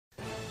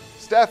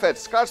Staff at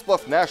Scotts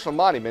Bluff National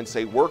Monument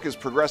say work is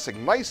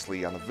progressing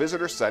nicely on the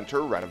Visitor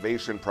Center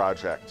renovation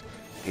project.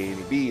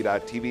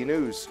 KNEB.TV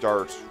News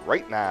starts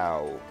right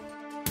now.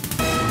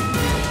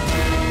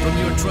 From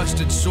your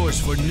trusted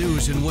source for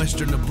news in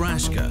western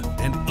Nebraska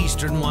and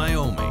eastern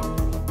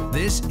Wyoming,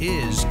 this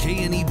is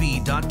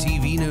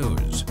KNEB.TV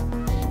News.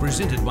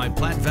 Presented by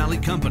Platte Valley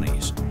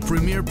Companies,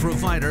 premier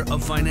provider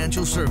of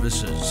financial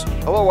services.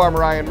 Hello, I'm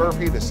Ryan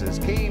Murphy. This is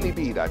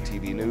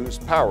KNEB.TV News,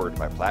 powered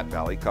by Platte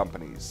Valley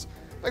Companies.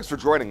 Thanks for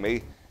joining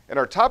me. In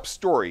our top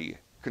story,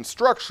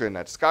 construction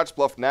at Scotts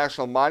Bluff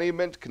National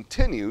Monument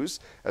continues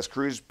as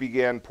crews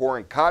began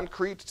pouring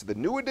concrete to the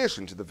new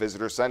addition to the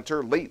Visitor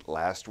Center late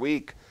last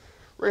week.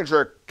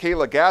 Ranger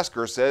Kayla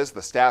Gasker says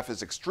the staff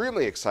is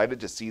extremely excited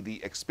to see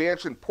the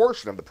expansion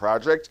portion of the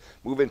project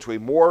move into a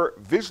more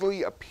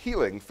visually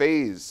appealing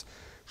phase.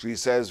 She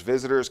says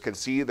visitors can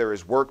see there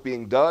is work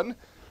being done,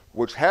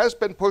 which has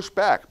been pushed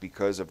back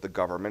because of the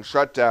government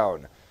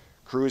shutdown.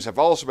 Crews have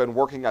also been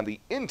working on the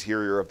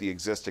interior of the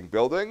existing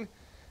building,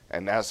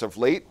 and as of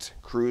late,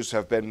 crews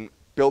have been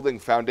building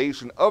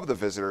foundation of the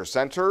visitor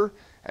center,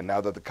 and now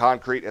that the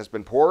concrete has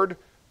been poured,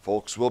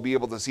 folks will be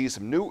able to see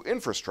some new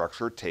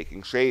infrastructure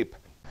taking shape.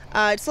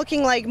 It's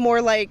looking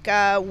more like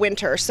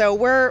winter, so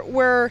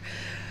we're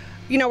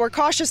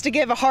cautious to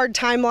give a hard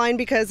timeline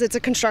because it's a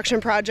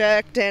construction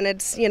project and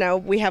it's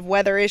we have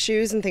weather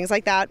issues and things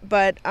like that.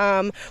 But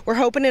we're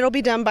hoping it'll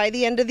be done by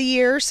the end of the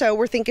year. So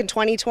we're thinking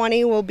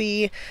 2020 will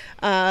be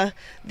the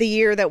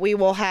year that we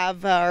will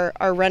have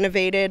our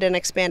renovated and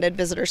expanded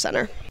visitor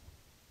center.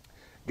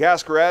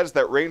 Gasker adds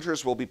that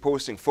rangers will be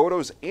posting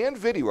photos and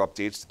video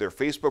updates to their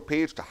Facebook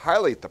page to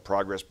highlight the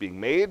progress being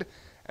made.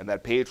 And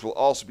that page will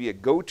also be a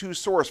go-to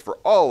source for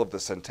all of the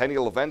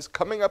centennial events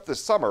coming up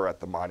this summer at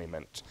the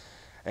monument.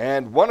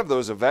 And one of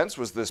those events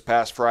was this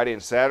past Friday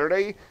and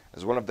Saturday,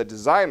 as one of the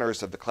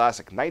designers of the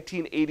classic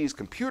 1980s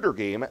computer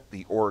game,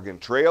 The Oregon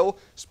Trail,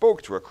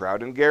 spoke to a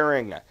crowd in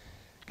Gering.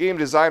 Game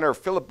designer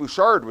Philip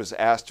Bouchard was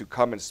asked to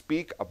come and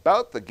speak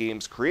about the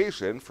game's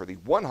creation for the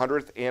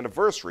 100th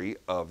anniversary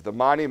of the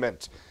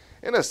monument.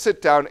 In a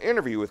sit-down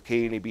interview with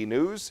KNEB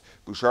News,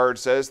 Bouchard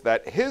says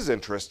that his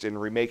interest in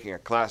remaking a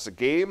classic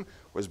game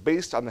was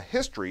based on the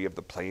history of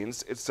the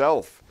plains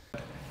itself.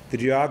 The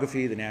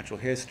geography, the natural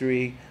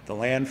history, the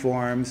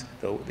landforms,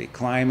 the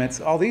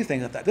climates, all these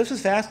things. I thought this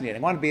was fascinating. I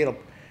want to be able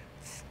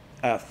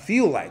to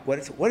feel like what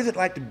is it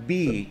like to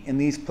be in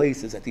these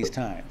places at these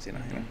times.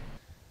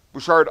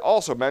 Bouchard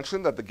also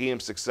mentioned that the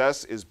game's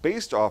success is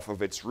based off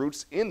of its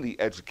roots in the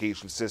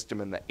education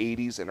system in the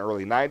 80s and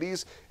early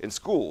 90s in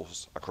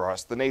schools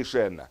across the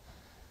nation.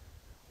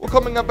 Well,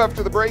 coming up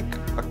after the break,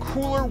 a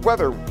cooler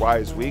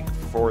weather-wise week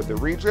for the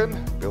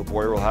region. Bill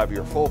Boyer will have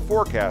your full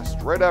forecast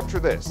right after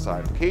this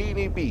on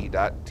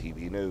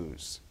KNEB.TV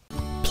News.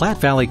 Platte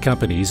Valley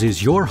Companies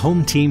is your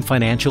home team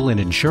financial and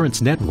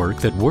insurance network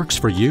that works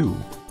for you.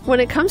 When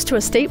it comes to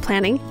estate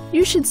planning,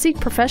 you should seek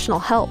professional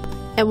help.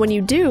 And when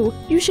you do,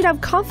 you should have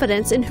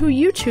confidence in who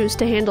you choose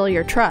to handle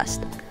your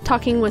trust.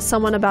 Talking with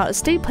someone about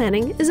estate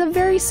planning is a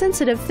very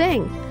sensitive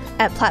thing.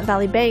 At Platte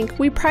Valley Bank,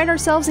 we pride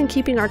ourselves in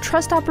keeping our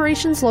trust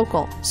operations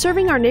local,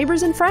 serving our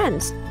neighbors and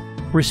friends.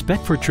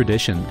 Respect for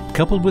tradition,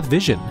 coupled with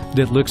vision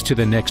that looks to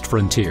the next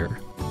frontier.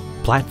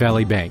 Platte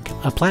Valley Bank,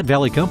 a Platte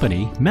Valley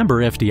company,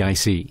 member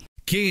FDIC.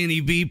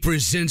 KNEB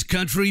presents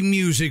country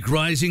music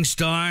rising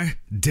star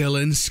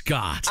Dylan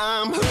Scott.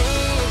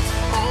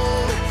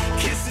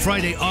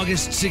 Friday,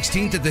 August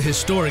 16th at the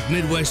historic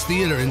Midwest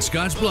Theater in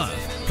Scotts Bluff.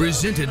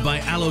 Presented by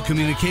Allo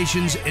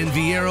Communications and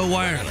Viera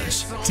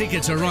Wireless.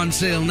 Tickets are on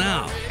sale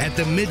now at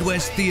the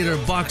Midwest Theater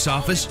box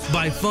office,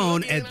 by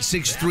phone at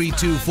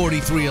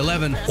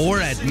 632-4311 or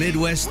at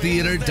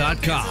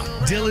MidwestTheater.com.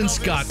 Dylan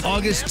Scott,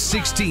 August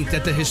 16th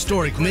at the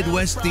historic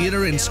Midwest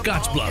Theater in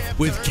Scotts Bluff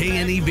with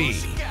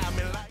KNEB.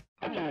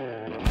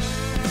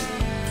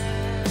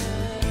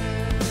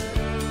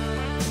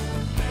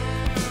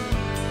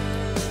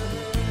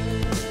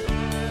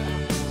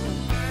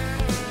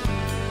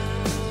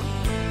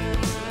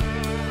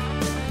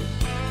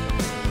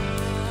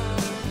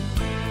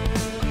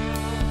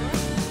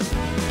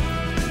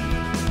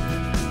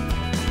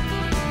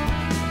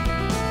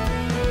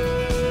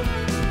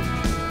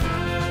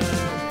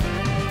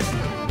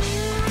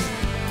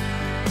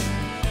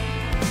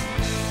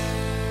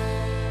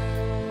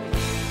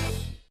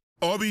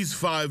 Arby's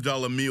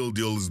 $5 meal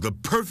deal is the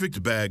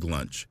perfect bag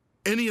lunch.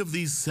 Any of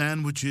these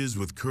sandwiches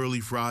with curly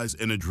fries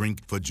and a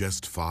drink for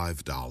just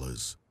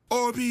 $5.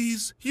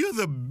 Arby's, you're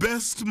the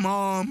best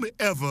mom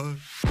ever.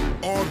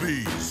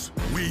 Arby's,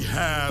 we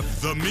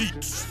have the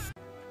meats.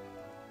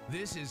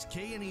 This is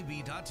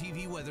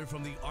KNEB.TV weather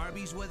from the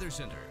Arby's Weather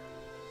Center.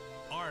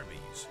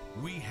 Arby's,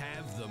 we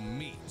have the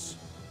meats.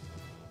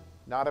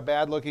 Not a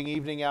bad looking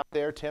evening out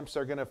there. Temps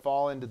are going to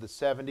fall into the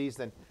 70s,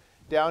 then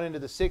down into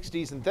the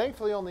 60s, and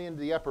thankfully only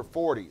into the upper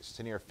 40s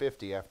to near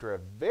 50 after a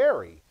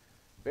very,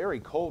 very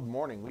cold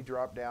morning. We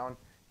dropped down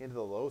into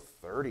the low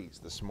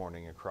 30s this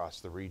morning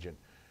across the region.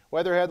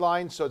 Weather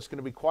headlines, so it's going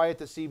to be quiet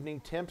this evening.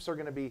 Temps are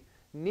going to be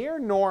near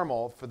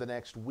normal for the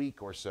next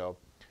week or so.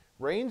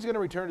 Rain's going to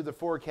return to the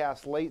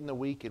forecast late in the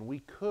week, and we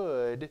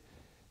could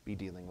be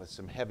dealing with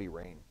some heavy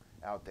rain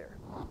out there.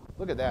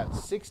 Look at that.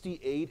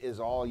 68 is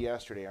all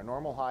yesterday. Our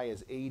normal high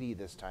is 80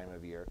 this time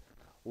of year.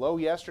 Low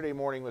yesterday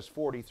morning was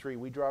 43.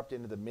 We dropped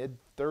into the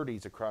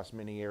mid-30s across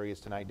many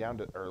areas tonight,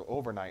 or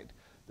overnight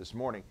this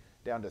morning,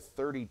 down to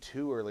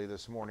 32 early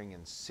this morning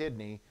in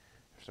Sydney.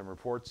 Some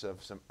reports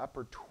of some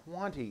upper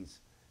 20s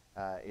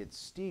at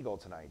Stegall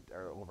tonight,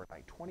 or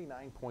overnight.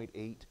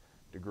 29.8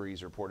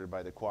 degrees reported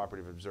by the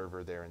Cooperative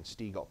Observer there in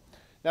Stegall.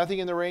 Nothing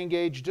in the rain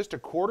gauge, just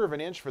 1/4 of an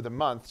inch for the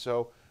month,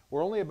 so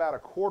we're only about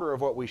 1/4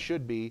 of what we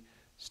should be.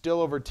 Still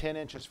over 10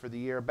 inches for the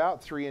year,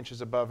 about 3 inches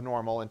above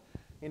normal, and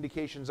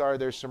indications are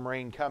there's some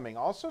rain coming.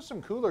 Also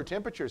some cooler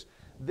temperatures.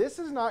 This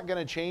is not going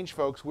to change,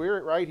 folks.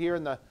 We're right here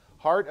in the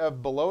heart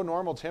of below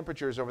normal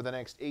temperatures over the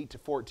next 8 to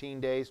 14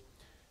 days.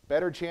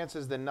 Better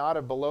chances than not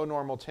of below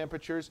normal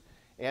temperatures.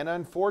 And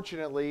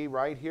unfortunately,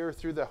 right here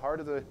through the heart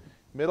of the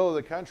middle of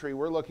the country,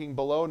 we're looking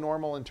below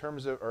normal in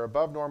terms of, or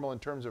above normal in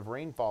terms of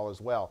rainfall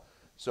as well.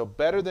 So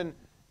better than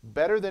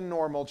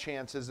normal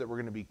chances that we're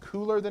going to be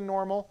cooler than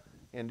normal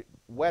and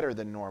wetter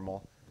than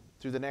normal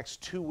through the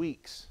next 2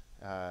 weeks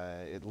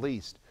at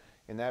least.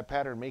 And that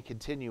pattern may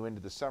continue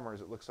into the summer,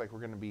 as it looks like we're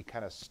going to be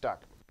kind of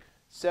stuck.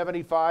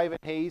 75 in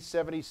Hayes,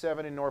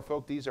 77 in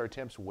Norfolk. These are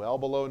temps well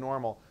below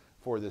normal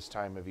for this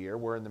time of year.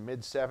 We're in the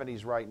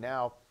mid-70s right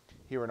now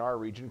here in our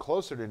region,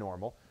 closer to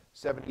normal.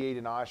 78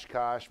 in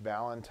Oshkosh,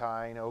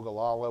 Valentine,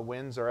 Ogallala.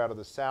 Winds are out of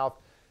the south,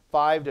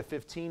 5 to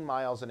 15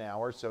 miles an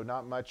hour, so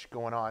not much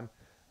going on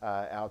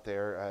out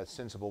there,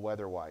 sensible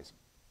weather-wise.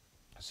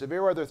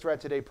 Severe weather threat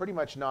today, pretty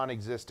much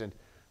non-existent.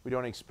 We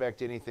don't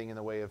expect anything in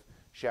the way of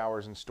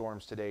showers and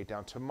storms today.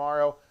 Down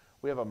tomorrow,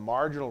 we have a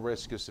marginal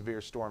risk of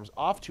severe storms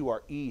off to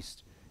our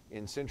east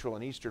in central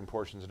and eastern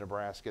portions of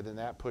Nebraska. Then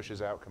that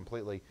pushes out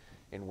completely,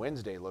 and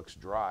Wednesday looks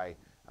dry,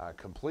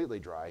 completely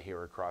dry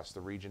here across the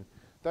region.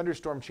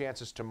 Thunderstorm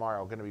chances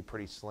tomorrow going to be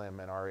pretty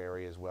slim in our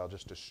area as well,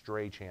 just a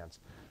stray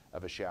chance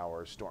of a shower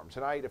or storm.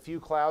 Tonight, a few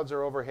clouds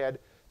are overhead.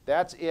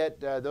 That's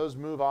it. Those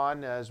move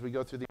on as we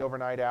go through the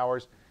overnight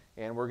hours,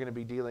 and we're going to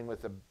be dealing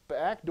with a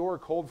backdoor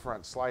cold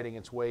front sliding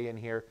its way in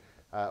here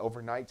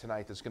overnight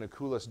tonight. That's going to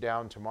cool us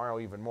down tomorrow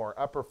even more.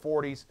 Upper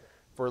 40s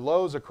for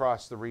lows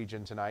across the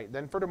region tonight.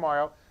 Then for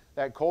tomorrow,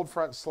 that cold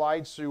front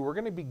slides through. We're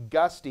going to be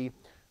gusty.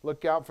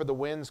 Look out for the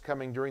winds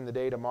coming during the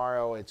day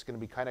tomorrow. It's going to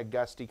be kind of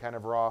gusty, kind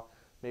of raw,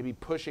 maybe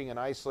pushing an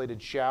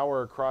isolated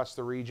shower across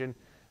the region.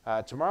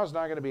 Tomorrow's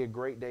not going to be a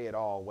great day at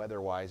all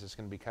weather-wise. It's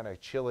going to be kind of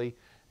chilly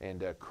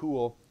and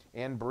cool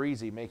and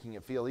breezy, making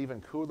it feel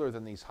even cooler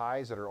than these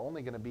highs that are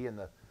only going to be in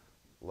the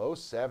low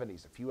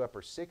 70s, a few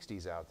upper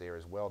 60s out there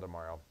as well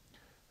tomorrow.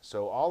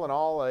 So all in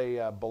all,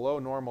 a below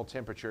normal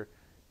temperature.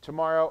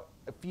 Tomorrow,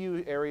 a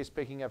few areas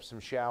picking up some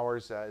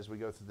showers as we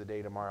go through the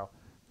day tomorrow.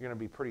 They're going to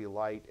be pretty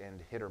light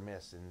and hit or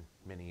miss in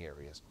many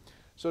areas.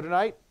 So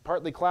tonight,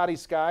 partly cloudy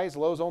skies,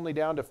 lows only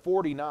down to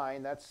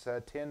 49. That's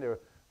 10 to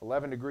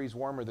 11 degrees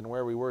warmer than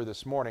where we were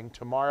this morning.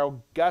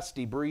 Tomorrow,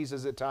 gusty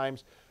breezes at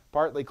times,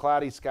 partly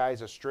cloudy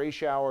skies, a stray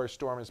shower or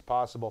storm is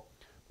possible.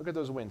 Look at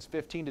those winds,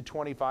 15 to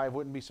 25.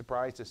 Wouldn't be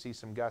surprised to see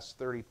some gusts,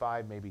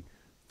 35, maybe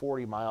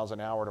 40 miles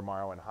an hour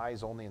tomorrow, and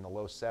highs only in the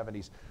low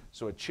 70s.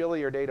 So a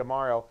chillier day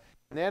tomorrow.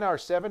 And then our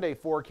 7-day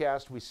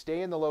forecast, we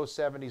stay in the low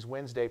 70s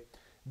Wednesday.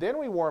 Then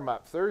we warm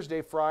up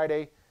Thursday,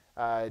 Friday,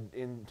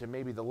 into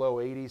maybe the low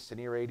 80s to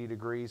near 80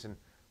 degrees. And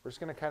we're just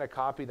going to kind of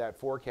copy that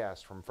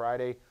forecast from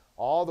Friday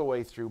all the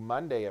way through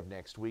Monday of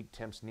next week.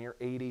 Temps near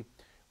 80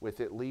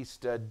 with at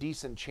least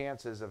decent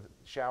chances of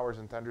showers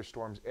and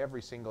thunderstorms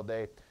every single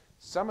day.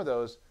 Some of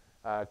those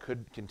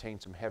could contain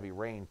some heavy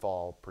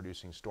rainfall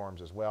producing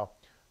storms as well.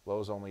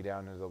 Lows only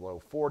down into the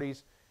low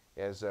 40s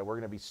as we're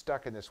going to be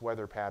stuck in this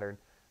weather pattern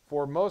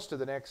for most of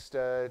the next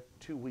 2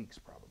 weeks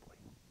probably.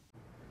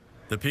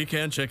 The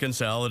pecan chicken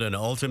salad and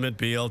ultimate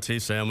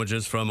BLT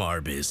sandwiches from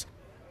Arby's.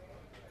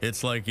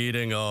 It's like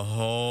eating a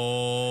whole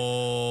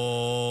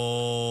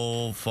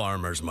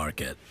farmer's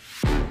market.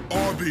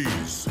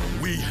 Arby's,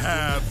 we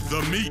have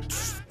the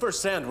meats. For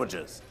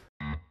sandwiches.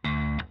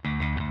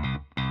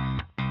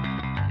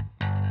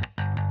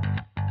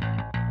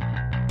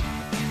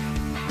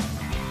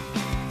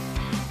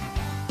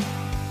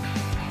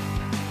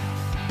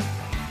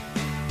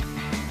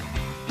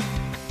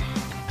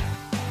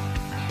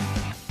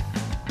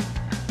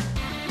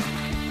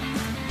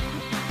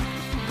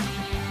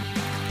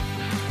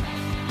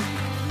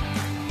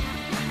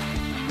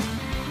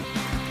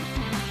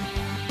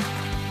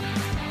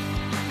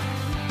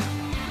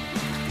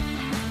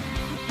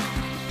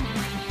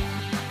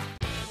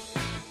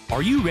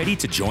 Are you ready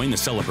to join the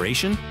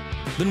celebration?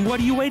 Then what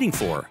are you waiting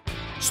for?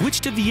 Switch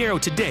to Viero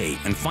today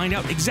and find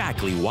out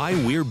exactly why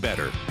we're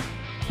better.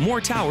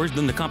 More towers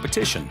than the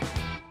competition,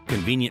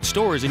 convenient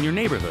stores in your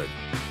neighborhood,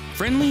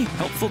 friendly,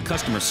 helpful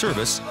customer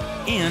service,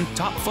 and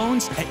top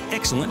phones at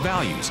excellent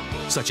values,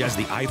 such as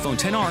the iPhone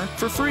XR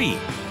for free.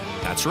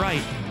 That's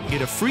right,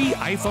 get a free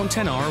iPhone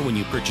XR when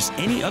you purchase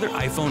any other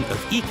iPhone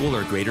of equal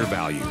or greater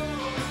value.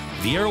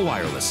 Viero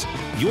Wireless,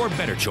 your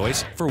better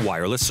choice for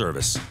wireless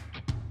service.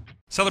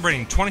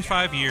 Celebrating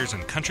 25 years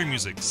in country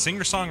music,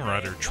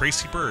 singer-songwriter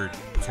Tracy Byrd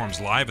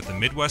performs live at the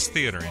Midwest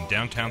Theater in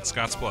downtown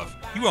Scottsbluff.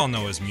 You all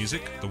know his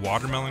music, The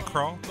Watermelon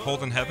Crawl,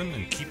 Hold in Heaven,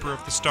 and Keeper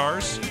of the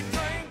Stars.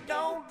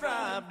 Don't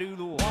drive, do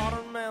the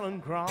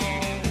watermelon crawl.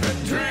 The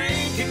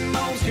drinking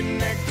bone's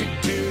connected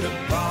to the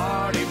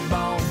party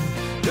bone.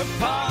 The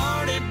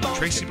party bone.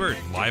 Tracy Byrd,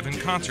 live in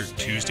concert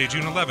Tuesday,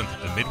 June 11th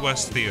at the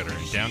Midwest Theater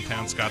in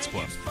downtown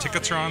Scottsbluff.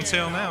 Tickets are on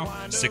sale now,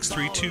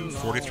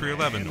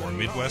 632-4311 or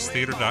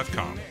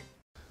midwesttheater.com.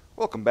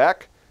 Welcome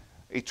back.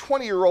 A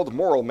 20-year-old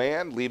Morrill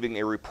man leaving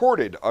a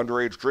reported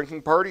underage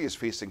drinking party is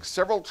facing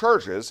several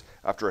charges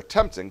after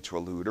attempting to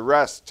elude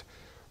arrest.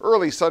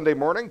 Early Sunday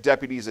morning,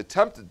 deputies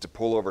attempted to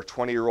pull over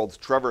 20-year-old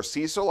Trevor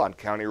Cecil on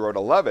County Road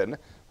 11,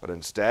 but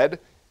instead,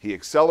 he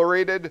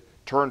accelerated,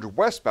 turned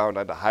westbound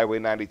onto Highway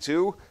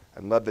 92,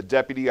 and led the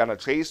deputy on a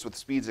chase with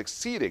speeds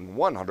exceeding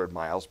 100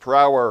 miles per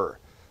hour.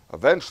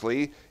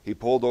 Eventually, he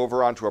pulled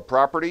over onto a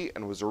property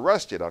and was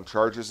arrested on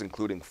charges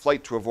including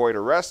flight to avoid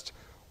arrest,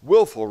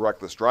 willful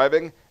reckless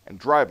driving, and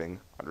driving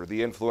under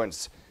the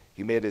influence.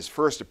 He made his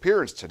first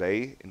appearance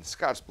today in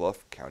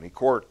Scottsbluff County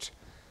Court.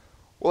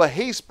 Well, a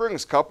Hay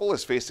Springs couple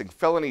is facing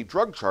felony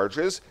drug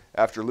charges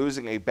after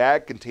losing a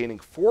bag containing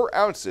 4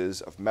 ounces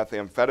of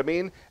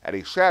methamphetamine at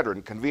a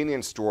Chadron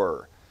convenience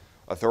store.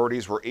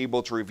 Authorities were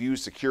able to review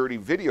security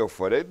video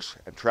footage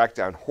and track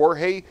down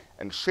Jorge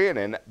and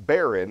Shannon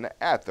Barron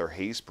at their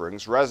Hay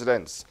Springs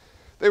residence.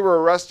 They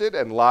were arrested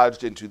and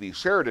lodged into the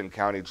Sheridan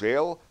County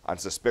Jail on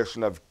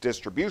suspicion of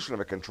distribution of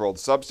a controlled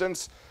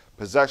substance,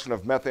 possession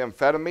of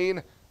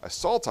methamphetamine,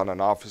 assault on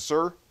an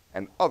officer,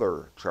 and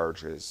other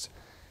charges.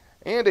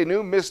 And a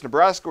new Miss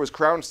Nebraska was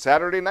crowned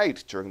Saturday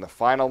night during the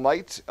final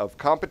night of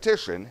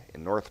competition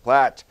in North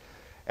Platte.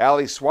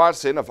 Allie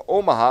Swanson of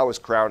Omaha was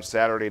crowned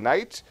Saturday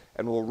night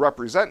and will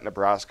represent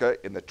Nebraska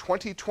in the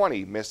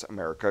 2020 Miss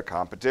America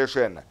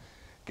competition.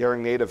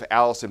 Gering native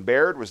Allison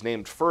Baird was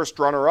named first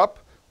runner-up,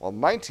 while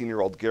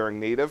 19-year-old Gering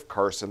native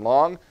Carson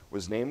Long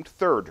was named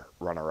third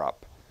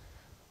runner-up.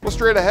 Well,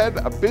 straight ahead,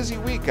 a busy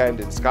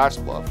weekend in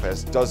Scottsbluff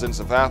as dozens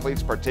of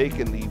athletes partake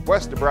in the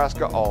West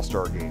Nebraska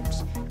All-Star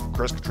Games.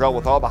 Chris Cottrell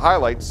with all the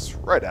highlights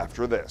right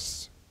after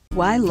this.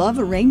 Why love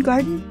a rain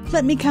garden?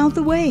 Let me count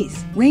the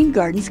ways. Rain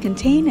gardens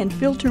contain and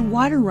filter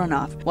water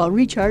runoff while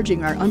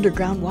recharging our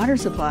underground water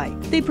supply.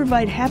 They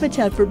provide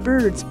habitat for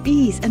birds,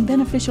 bees, and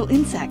beneficial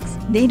insects.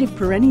 Native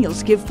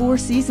perennials give 4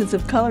 seasons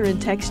of color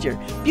and texture,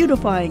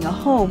 beautifying a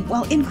home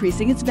while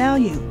increasing its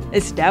value.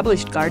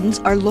 Established gardens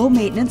are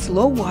low-maintenance,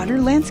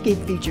 low-water landscape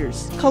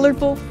features.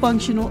 Colorful,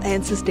 functional,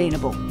 and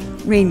sustainable.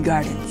 Rain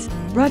gardens.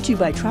 Brought to you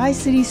by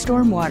Tri-City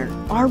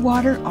Stormwater. Our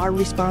water, our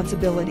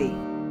responsibility.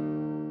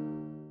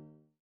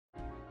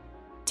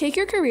 Take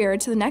your career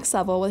to the next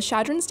level with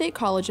Chadron State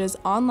College's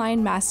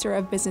online Master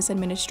of Business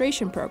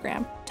Administration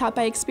program, taught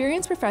by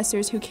experienced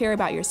professors who care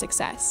about your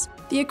success.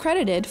 The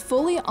accredited,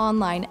 fully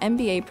online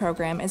MBA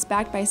program is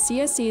backed by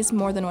CSC's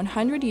more than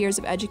 100 years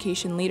of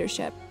education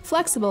leadership.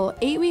 Flexible,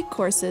 8-week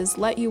courses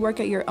let you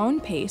work at your own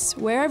pace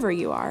wherever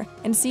you are,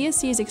 and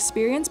CSC's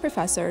experienced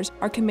professors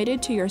are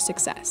committed to your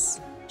success.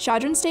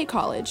 Chadron State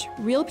College,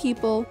 real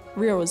people,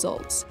 real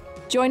results.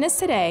 Join us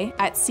today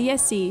at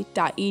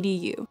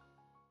csc.edu.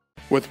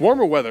 With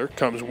warmer weather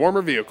comes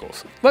warmer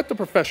vehicles. Let the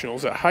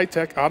professionals at High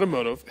Tech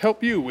Automotive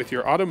help you with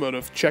your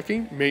automotive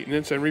checking,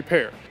 maintenance, and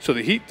repair so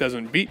the heat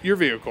doesn't beat your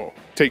vehicle.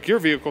 Take your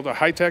vehicle to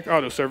High Tech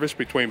Auto Service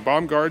between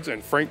Baumgart's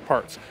and Frank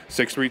Parts,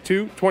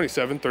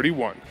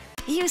 632-2731.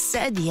 You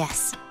said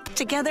yes.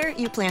 Together,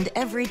 you planned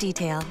every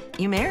detail.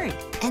 You married.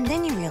 And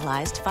then you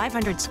realized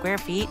 500 square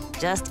feet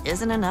just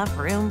isn't enough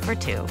room for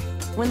 2.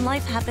 When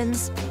life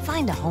happens,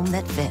 find a home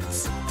that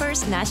fits.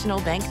 First National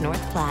Bank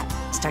North Platte.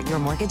 Start your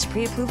mortgage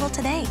pre-approval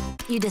today.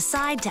 You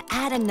decide to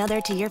add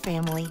another to your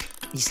family.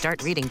 You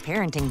start reading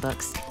parenting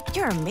books.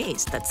 You're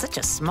amazed that such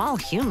a small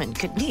human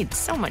could need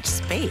so much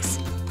space.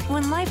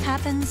 When life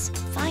happens,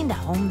 find a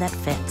home that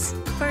fits.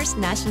 First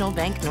National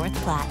Bank North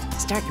Platte.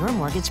 Start your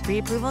mortgage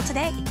pre-approval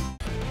today.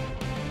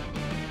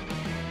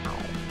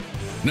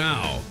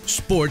 Now,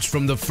 sports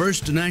from the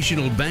First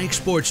National Bank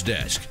Sports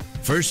Desk.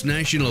 First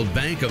National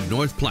Bank of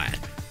North Platte,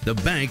 the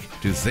bank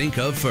to think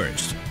of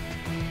first.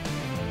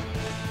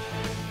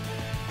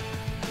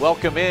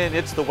 Welcome in.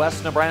 It's the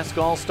West Nebraska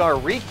All-Star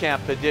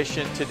Recap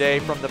edition today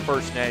from the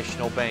First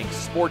National Bank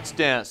Sports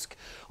Desk.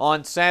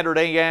 On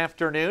Saturday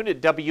afternoon at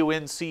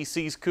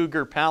WNCC's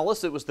Cougar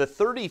Palace, it was the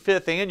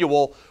 35th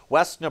annual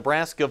West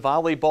Nebraska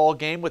volleyball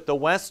game with the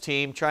West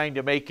team trying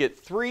to make it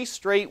 3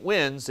 straight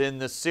wins in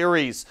the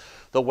series.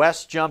 The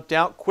West jumped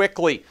out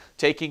quickly,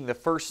 taking the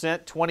first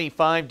set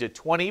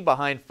 25-20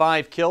 behind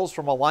 5 kills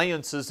from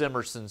Alliance's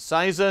Emerson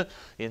Siza.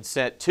 In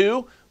set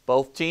 2,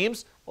 both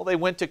teams, well, they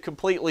went to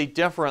completely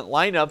different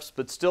lineups,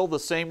 but still the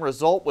same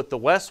result with the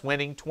West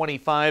winning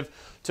 25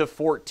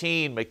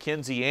 14.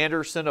 Mackenzie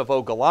Anderson of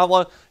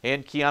Ogallala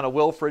and Kiana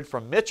Wilfred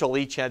from Mitchell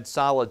each had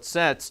solid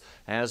sets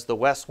as the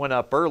West went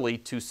up early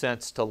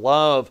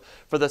 2-0.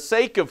 For the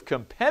sake of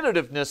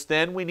competitiveness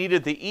then, we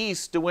needed the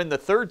East to win the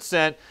third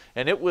set,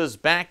 and it was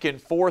back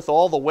and forth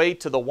all the way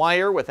to the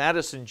wire with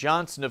Addison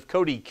Johnson of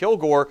Cody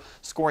Kilgore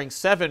scoring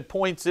 7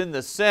 points in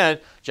the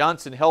set.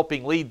 Johnson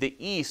helping lead the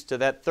East to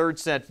that third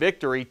set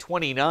victory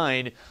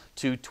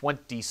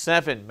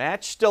 29-27.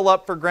 Match still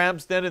up for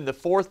grabs then in the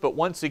fourth, but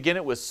once again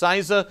it was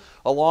Siza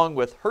along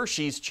with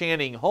Hershey's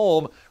Channing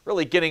Holm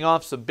really getting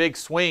off some big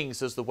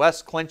swings as the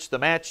West clinched the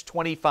match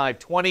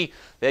 25-20.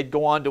 They'd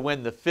go on to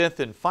win the fifth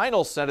and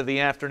final set of the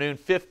afternoon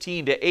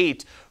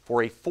 15-8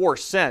 for a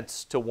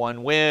 4-1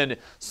 win.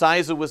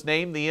 Siza was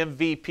named the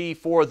MVP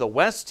for the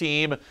West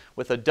team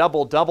with a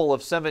double-double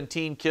of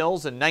 17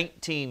 kills and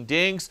 19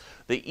 dings.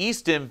 The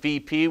East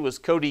MVP was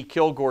Cody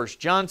Kilgore's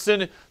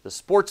Johnson. The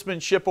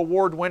Sportsmanship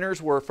Award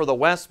winners were for the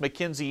West,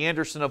 Mackenzie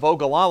Anderson of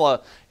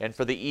Ogallala, and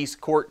for the East,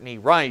 Courtney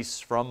Rice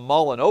from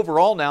Mullen.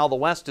 Overall now, the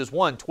West has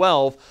won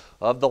 12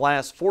 of the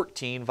last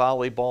 14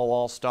 volleyball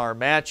all-star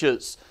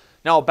matches.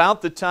 Now,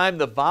 about the time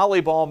the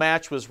volleyball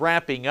match was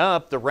wrapping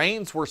up, the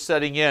rains were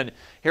setting in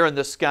here in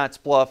the Scotts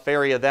Bluff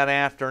area that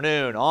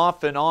afternoon.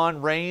 Off and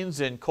on rains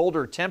and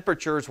colder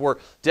temperatures were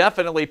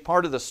definitely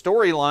part of the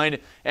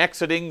storyline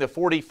exiting the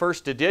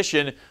 41st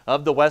edition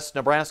of the West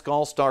Nebraska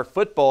All-Star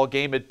football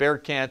game at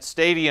Bearcat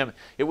Stadium.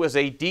 It was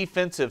a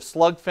defensive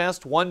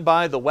slugfest won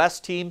by the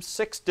West team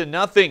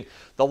 6-0.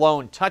 The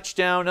lone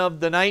touchdown of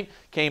the night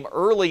came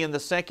early in the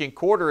second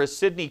quarter as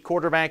Sydney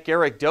quarterback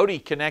Eric Doty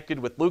connected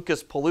with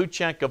Lucas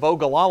Paluchek of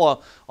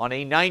Ogallala on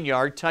a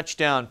 9-yard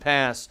touchdown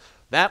pass.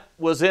 That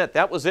was it.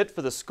 That was it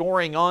for the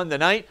scoring on the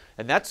night,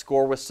 and that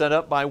score was set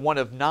up by one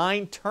of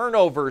 9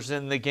 turnovers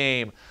in the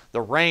game. The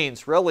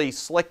rains really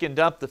slickened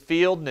up the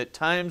field, and at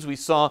times we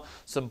saw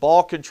some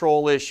ball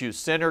control issues,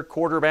 center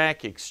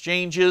quarterback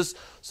exchanges,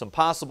 some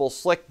possible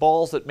slick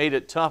balls that made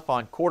it tough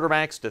on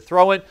quarterbacks to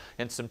throw it,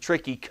 and some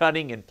tricky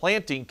cutting and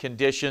planting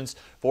conditions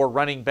for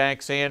running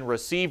backs and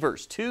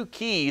receivers. 2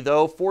 key,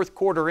 though, fourth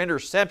quarter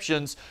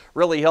interceptions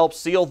really helped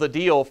seal the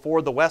deal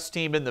for the West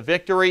team in the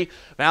victory.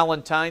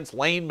 Valentine's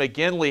Lane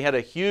McGinley had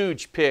a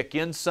huge pick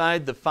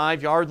inside the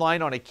 5-yard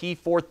line on a key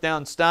fourth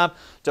down stop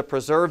to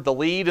preserve the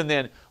lead, and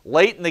then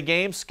late in the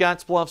game,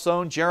 Scotts Bluff's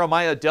own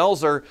Jeremiah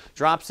Delzer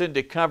drops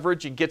into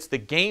coverage and gets the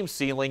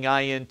game-sealing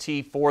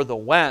INT for the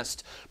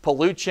West.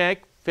 Paluchek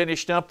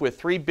finished up with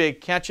 3 big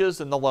catches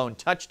and the lone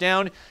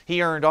touchdown.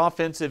 He earned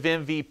offensive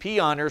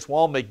MVP honors,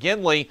 while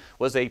McGinley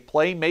was a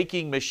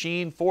playmaking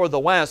machine for the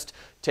West,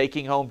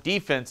 taking home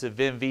defensive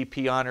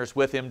MVP honors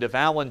with him to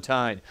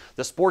Valentine.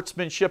 The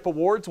Sportsmanship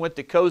Awards went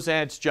to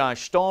Cozad's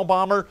Josh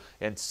Stahlbaumer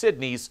and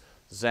Sydney's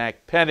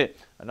Zach Pettit.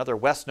 Another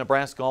West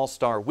Nebraska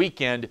All-Star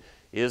weekend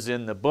is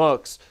in the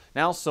books.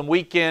 Now some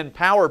weekend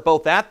power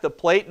both at the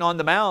plate and on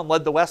the mound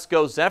led the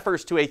Wesco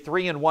Zephyrs to a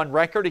 3-1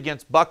 record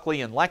against Buckley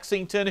and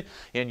Lexington.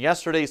 In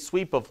yesterday's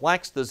sweep of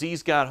Lex, the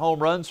Z's got home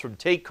runs from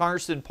Tate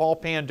Carson,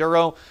 Paul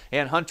Panduro,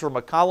 and Hunter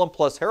McCollum,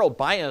 plus Harold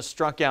Baez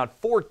struck out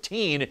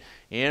 14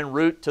 en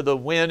route to the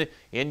win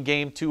in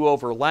Game 2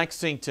 over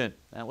Lexington.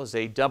 That was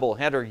a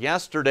doubleheader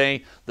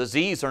yesterday. The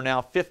Z's are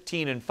now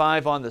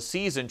 15-5 on the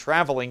season,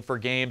 traveling for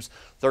games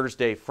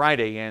Thursday,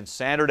 Friday, and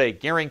Saturday.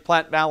 Gearing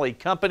Platte Valley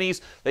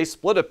Companies, they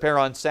split a pair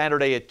on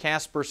Saturday at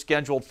Casper,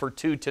 scheduled for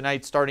 2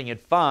 tonight starting at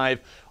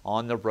 5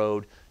 on the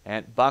road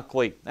at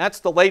Buckley. That's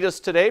the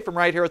latest today from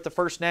right here at the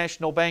First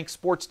National Bank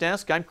Sports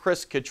Desk. I'm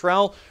Chris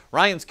Cottrell.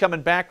 Ryan's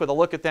coming back with a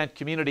look at that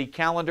community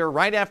calendar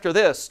right after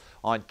this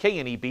on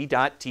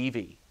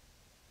KNEB.TV.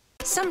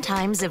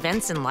 Sometimes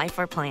events in life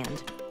are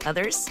planned.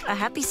 Others, a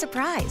happy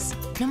surprise.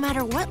 No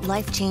matter what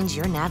life change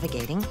you're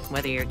navigating,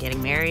 whether you're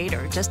getting married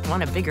or just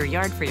want a bigger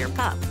yard for your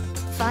pup,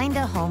 find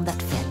a home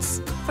that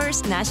fits.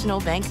 First National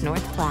Bank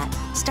North Platte.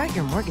 Start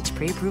your mortgage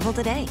pre-approval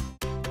today.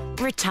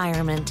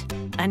 Retirement.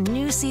 A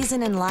new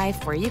season in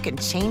life where you can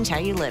change how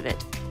you live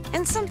it.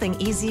 And something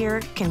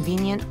easier,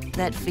 convenient,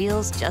 that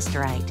feels just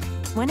right.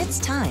 When it's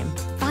time,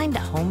 find a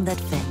home that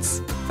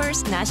fits.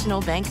 First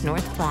National Bank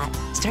North Platte.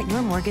 Start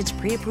your mortgage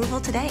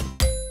pre-approval today.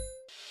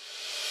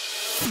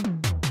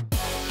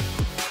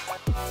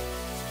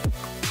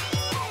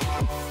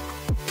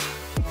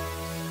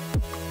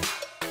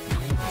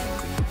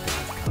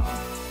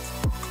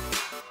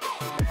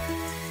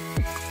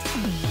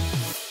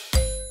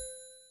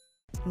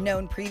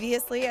 Known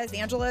previously as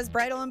Angela's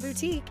Bridal and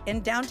Boutique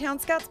in downtown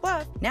Scotts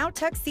Bluff, now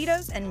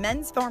tuxedos and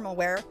men's formal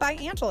wear by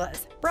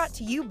Angela's. Brought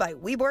to you by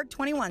Weborg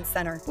 21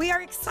 Center. We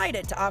are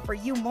excited to offer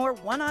you more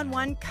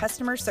one-on-one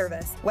customer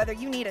service. Whether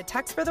you need a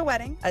tux for the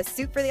wedding, a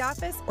suit for the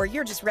office, or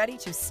you're just ready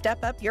to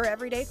step up your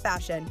everyday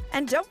fashion.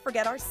 And don't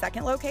forget our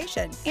second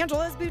location.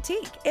 Angela's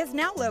Boutique is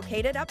now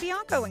located at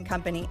Bianco &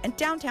 Company in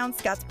downtown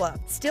Scotts Bluff,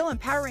 still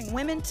empowering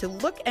women to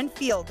look and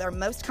feel their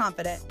most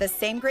confident. The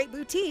same great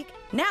boutique,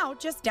 now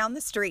just down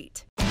the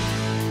street.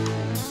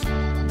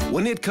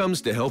 When it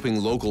comes to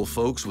helping local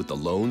folks with the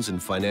loans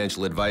and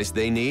financial advice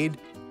they need,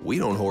 we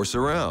don't horse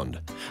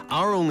around.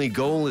 Our only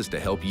goal is to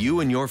help you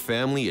and your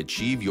family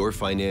achieve your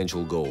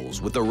financial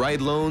goals with the right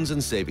loans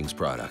and savings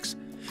products.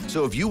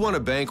 So if you want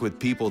to bank with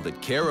people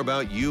that care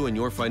about you and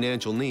your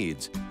financial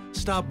needs,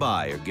 stop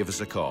by or give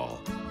us a call.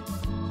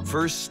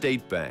 First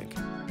State Bank.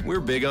 We're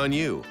big on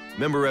you.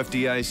 Member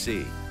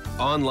FDIC.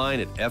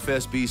 Online at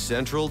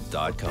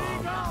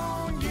fsbcentral.com.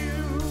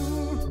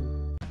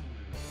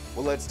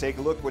 Well, let's take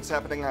a look what's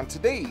happening on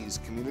today's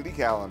community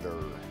calendar.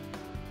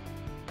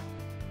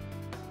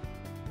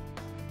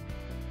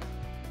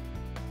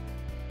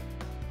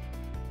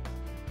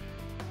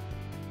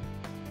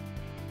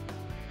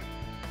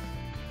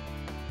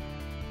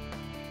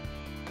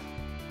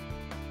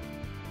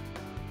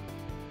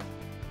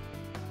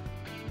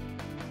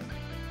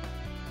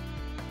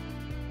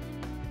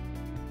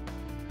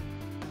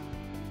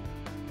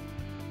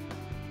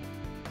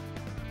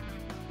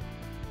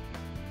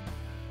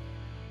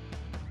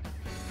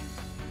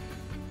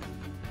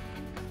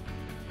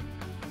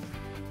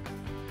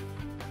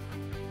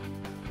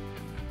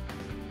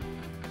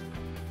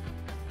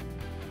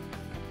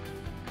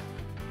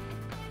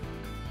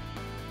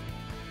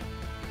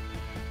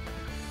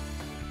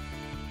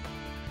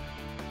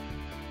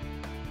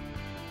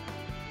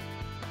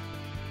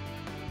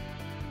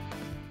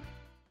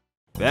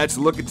 That's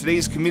a look at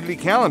today's community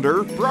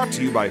calendar, brought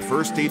to you by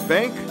First State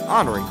Bank,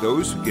 honoring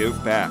those who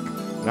give back.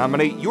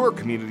 Nominate your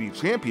community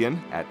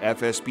champion at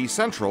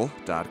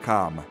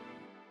fsbcentral.com.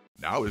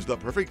 Now is the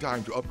perfect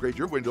time to upgrade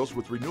your windows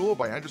with Renewal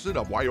by Anderson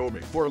of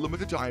Wyoming. For a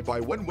limited time, buy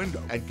one window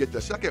and get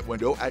the second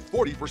window at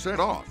 40%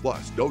 off.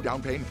 Plus, no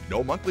down payment,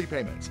 no monthly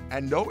payments,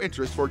 and no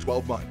interest for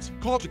 12 months.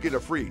 Call to get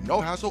a free,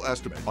 no-hassle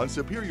estimate on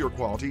superior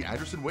quality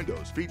Anderson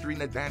windows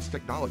featuring advanced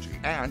technology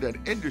and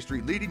an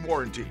industry-leading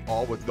warranty.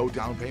 All with no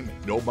down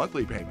payment, no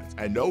monthly payments,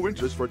 and no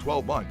interest for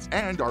 12 months.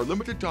 And our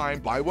limited time,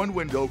 buy one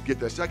window,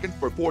 get the second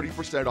for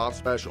 40% off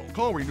special.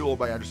 Call Renewal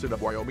by Anderson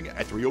of Wyoming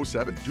at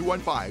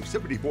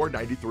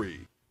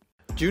 307-215-7493.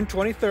 June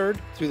 23rd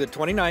through the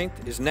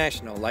 29th is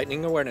National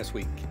Lightning Awareness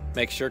Week.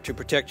 Make sure to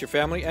protect your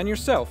family and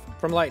yourself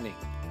from lightning.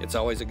 It's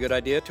always a good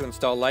idea to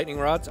install lightning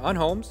rods on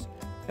homes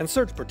and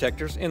surge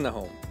protectors in the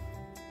home.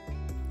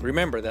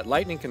 Remember that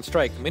lightning can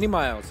strike many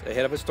miles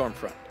ahead of a storm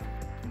front.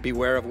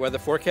 Beware of weather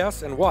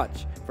forecasts and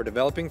watch for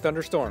developing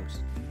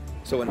thunderstorms.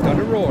 So when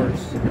thunder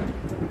roars,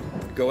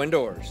 go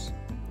indoors.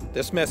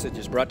 This message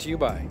is brought to you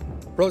by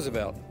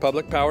Roosevelt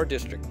Public Power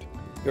District,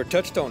 your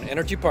touchstone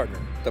energy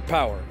partner, the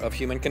power of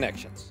human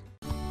connections.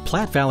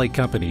 Platte Valley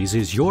Companies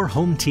is your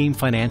home team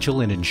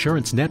financial and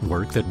insurance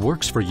network that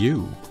works for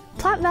you.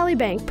 Platte Valley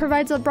Bank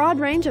provides a broad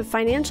range of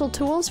financial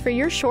tools for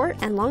your short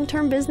and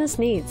long-term business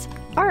needs.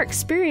 Our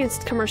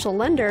experienced commercial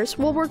lenders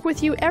will work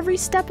with you every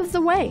step of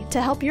the way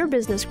to help your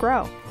business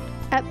grow.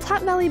 At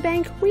Platte Valley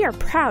Bank, we are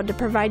proud to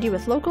provide you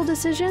with local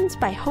decisions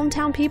by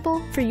hometown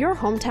people for your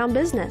hometown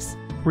business.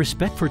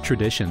 Respect for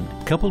tradition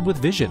coupled with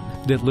vision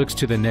that looks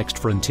to the next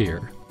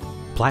frontier.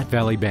 Platte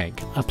Valley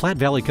Bank, a Platte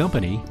Valley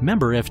company,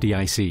 member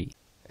FDIC.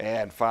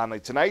 And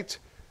finally tonight,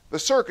 the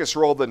Circus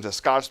rolled into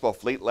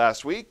Scottsbluff late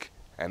last week,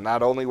 and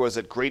not only was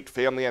it great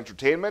family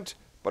entertainment,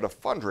 but a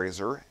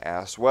fundraiser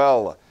as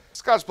well.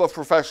 Scottsbluff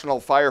Professional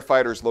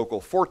Firefighters Local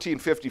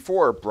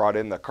 1454 brought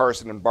in the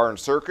Carson and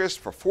Barnes Circus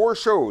for 4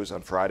 shows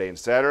on Friday and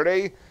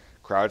Saturday.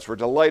 Crowds were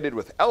delighted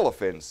with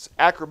elephants,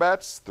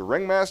 acrobats, the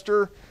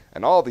ringmaster,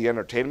 and all the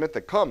entertainment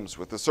that comes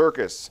with the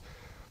circus.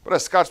 But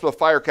as Scottsbluff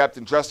Fire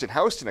Captain Justin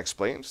Houston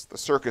explains, the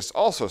circus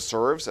also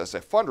serves as a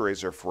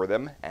fundraiser for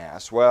them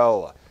as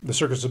well. The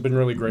circus has been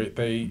really great.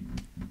 They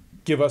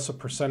give us a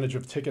percentage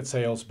of ticket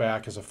sales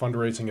back as a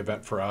fundraising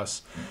event for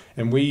us,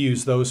 and we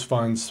use those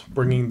funds,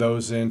 bringing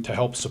those in to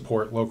help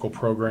support local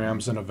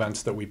programs and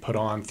events that we put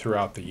on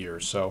throughout the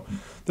year. So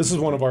this is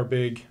one of our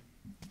big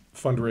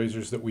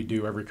fundraisers that we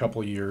do every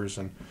couple of years,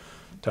 and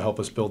to help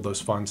us build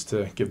those funds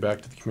to give back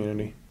to the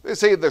community. They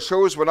say the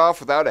shows went off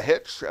without a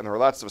hitch, and there were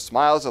lots of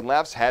smiles and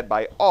laughs had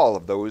by all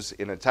of those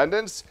in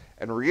attendance,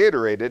 and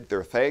reiterated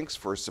their thanks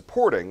for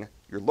supporting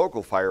your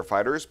local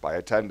firefighters by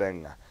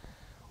attending.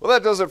 Well,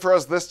 that does it for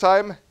us this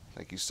time.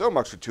 Thank you so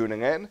much for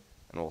tuning in,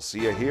 and we'll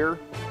see you here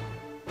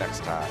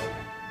next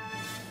time.